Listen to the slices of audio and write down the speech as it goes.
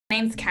My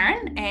name's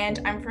Karen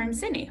and I'm from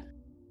Sydney.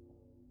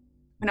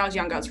 When I was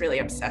younger, I was really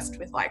obsessed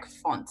with like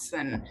fonts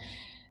and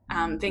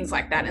things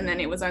like that. And then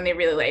it was only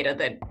really later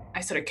that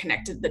I sort of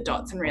connected the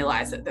dots and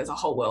realized that there's a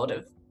whole world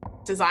of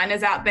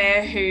designers out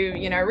there who,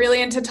 are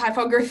really into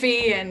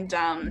typography and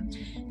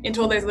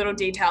into all those little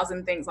details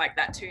and things like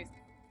that too.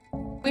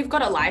 We've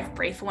got a live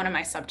brief for one of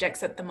my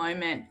subjects at the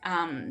moment.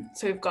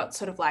 So we've got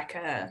sort of like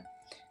a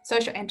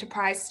social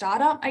enterprise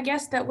startup, I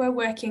guess, that we're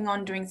working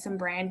on doing some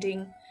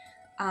branding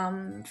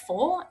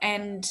for.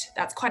 And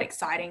that's quite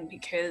exciting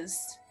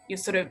because you're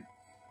sort of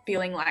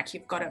feeling like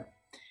you've got a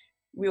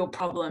real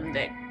problem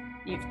that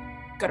you've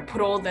got to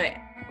put all the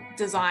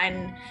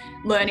design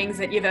learnings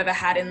that you've ever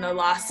had in the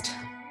last,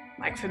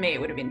 like for me, it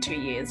would have been 2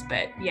 years,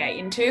 but yeah,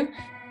 into.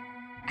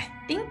 I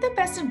think the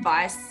best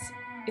advice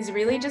is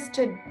really just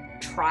to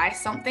try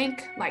something,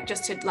 like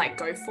just to like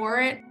go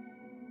for it.